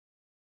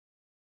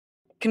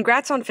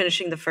Congrats on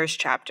finishing the first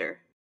chapter.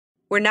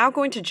 We're now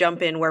going to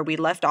jump in where we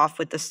left off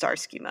with the star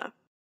schema.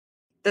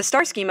 The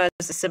star schema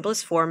is the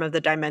simplest form of the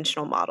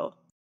dimensional model.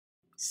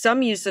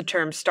 Some use the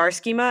term star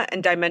schema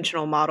and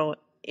dimensional model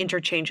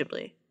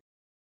interchangeably.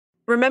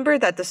 Remember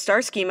that the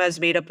star schema is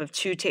made up of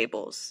two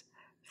tables,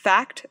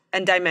 fact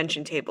and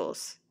dimension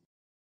tables.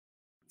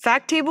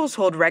 Fact tables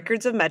hold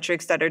records of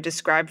metrics that are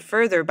described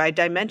further by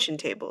dimension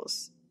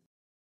tables.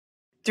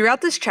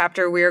 Throughout this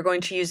chapter, we are going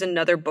to use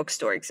another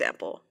bookstore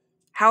example.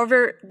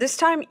 However, this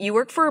time you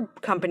work for a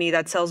company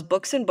that sells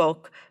books in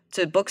bulk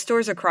to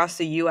bookstores across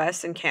the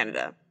US and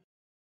Canada.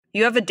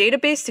 You have a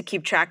database to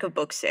keep track of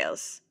book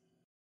sales.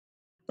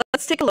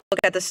 Let's take a look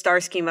at the star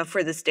schema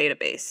for this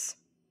database.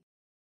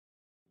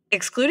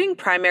 Excluding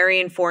primary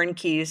and foreign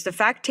keys, the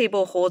fact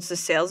table holds the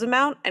sales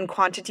amount and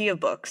quantity of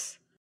books.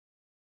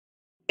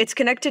 It's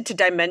connected to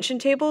dimension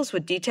tables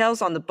with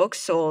details on the books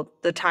sold,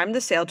 the time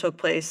the sale took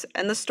place,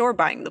 and the store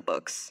buying the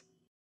books.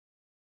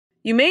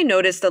 You may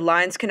notice the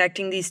lines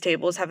connecting these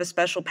tables have a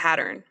special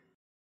pattern.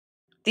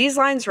 These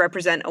lines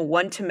represent a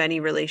one-to-many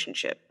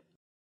relationship.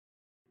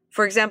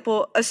 For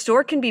example, a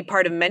store can be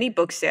part of many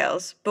book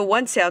sales, but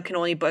one sale can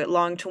only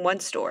belong to one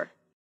store.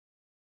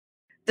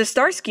 The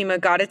star schema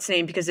got its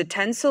name because it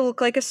tends to look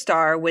like a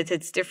star with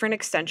its different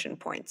extension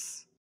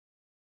points.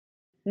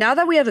 Now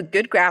that we have a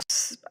good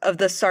grasp of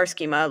the star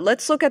schema,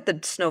 let's look at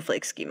the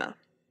Snowflake schema.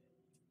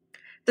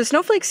 The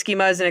Snowflake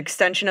schema is an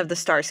extension of the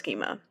star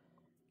schema.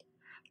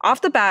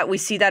 Off the bat, we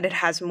see that it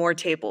has more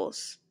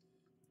tables.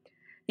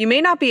 You may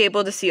not be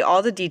able to see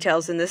all the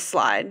details in this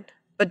slide,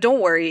 but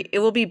don't worry, it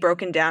will be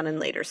broken down in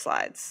later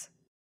slides.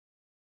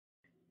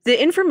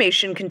 The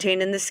information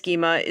contained in the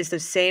schema is the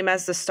same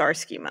as the star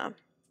schema.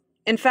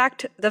 In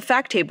fact, the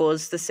fact table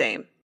is the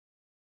same,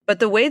 but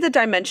the way the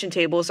dimension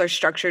tables are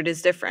structured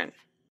is different.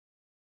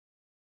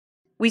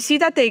 We see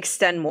that they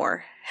extend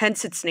more,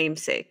 hence its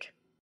namesake.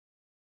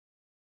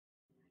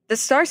 The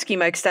star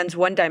schema extends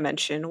one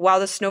dimension, while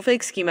the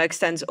Snowflake schema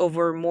extends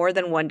over more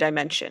than one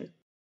dimension.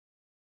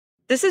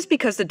 This is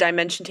because the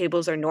dimension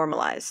tables are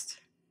normalized.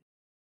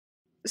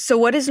 So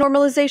what is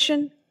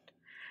normalization?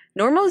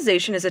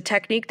 Normalization is a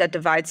technique that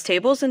divides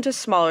tables into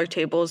smaller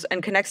tables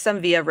and connects them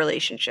via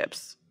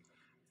relationships.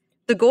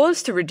 The goal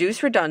is to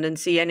reduce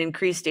redundancy and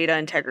increase data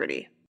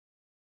integrity.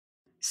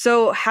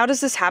 So how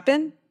does this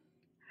happen?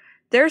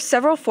 There are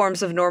several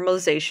forms of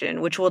normalization,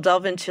 which we'll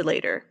delve into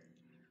later.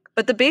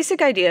 But the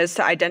basic idea is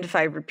to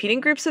identify repeating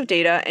groups of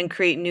data and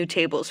create new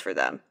tables for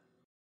them.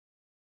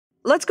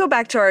 Let's go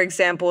back to our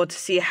example to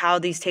see how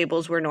these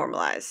tables were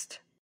normalized.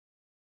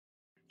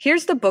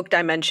 Here's the book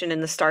dimension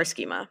in the star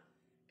schema.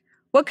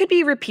 What could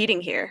be repeating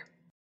here?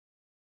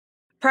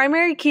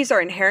 Primary keys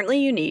are inherently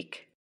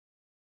unique.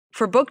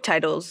 For book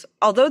titles,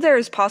 although there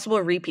is possible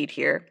repeat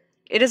here,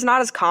 it is not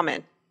as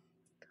common.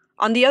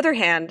 On the other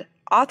hand,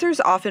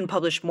 authors often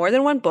publish more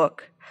than one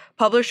book,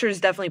 publishers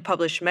definitely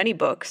publish many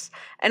books,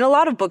 and a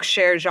lot of books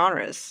share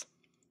genres.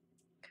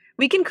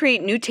 We can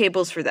create new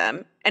tables for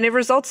them, and it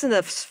results in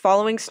the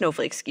following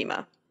Snowflake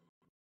schema.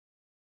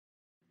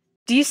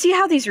 Do you see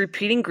how these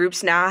repeating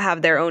groups now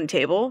have their own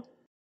table?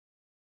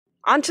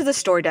 On to the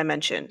store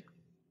dimension.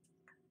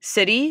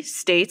 Cities,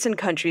 states, and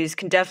countries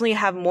can definitely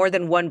have more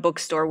than one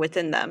bookstore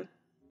within them.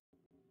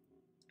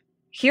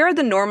 Here are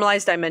the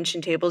normalized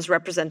dimension tables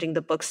representing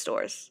the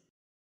bookstores.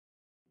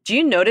 Do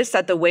you notice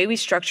that the way we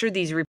structure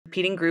these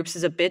repeating groups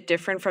is a bit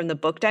different from the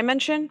book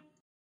dimension?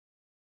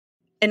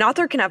 An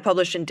author can have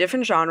published in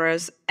different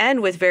genres and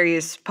with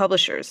various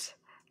publishers,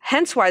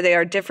 hence why they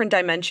are different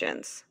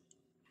dimensions.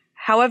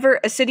 However,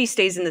 a city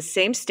stays in the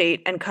same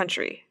state and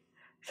country.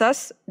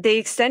 Thus, they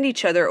extend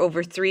each other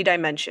over 3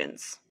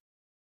 dimensions.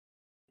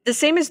 The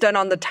same is done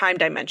on the time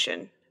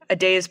dimension. A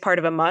day is part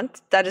of a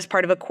month, that is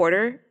part of a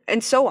quarter,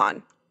 and so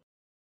on.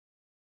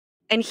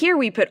 And here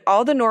we put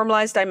all the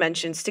normalized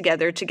dimensions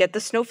together to get the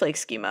Snowflake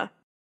schema.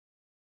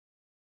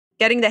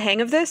 Getting the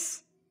hang of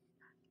this?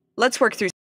 Let's work through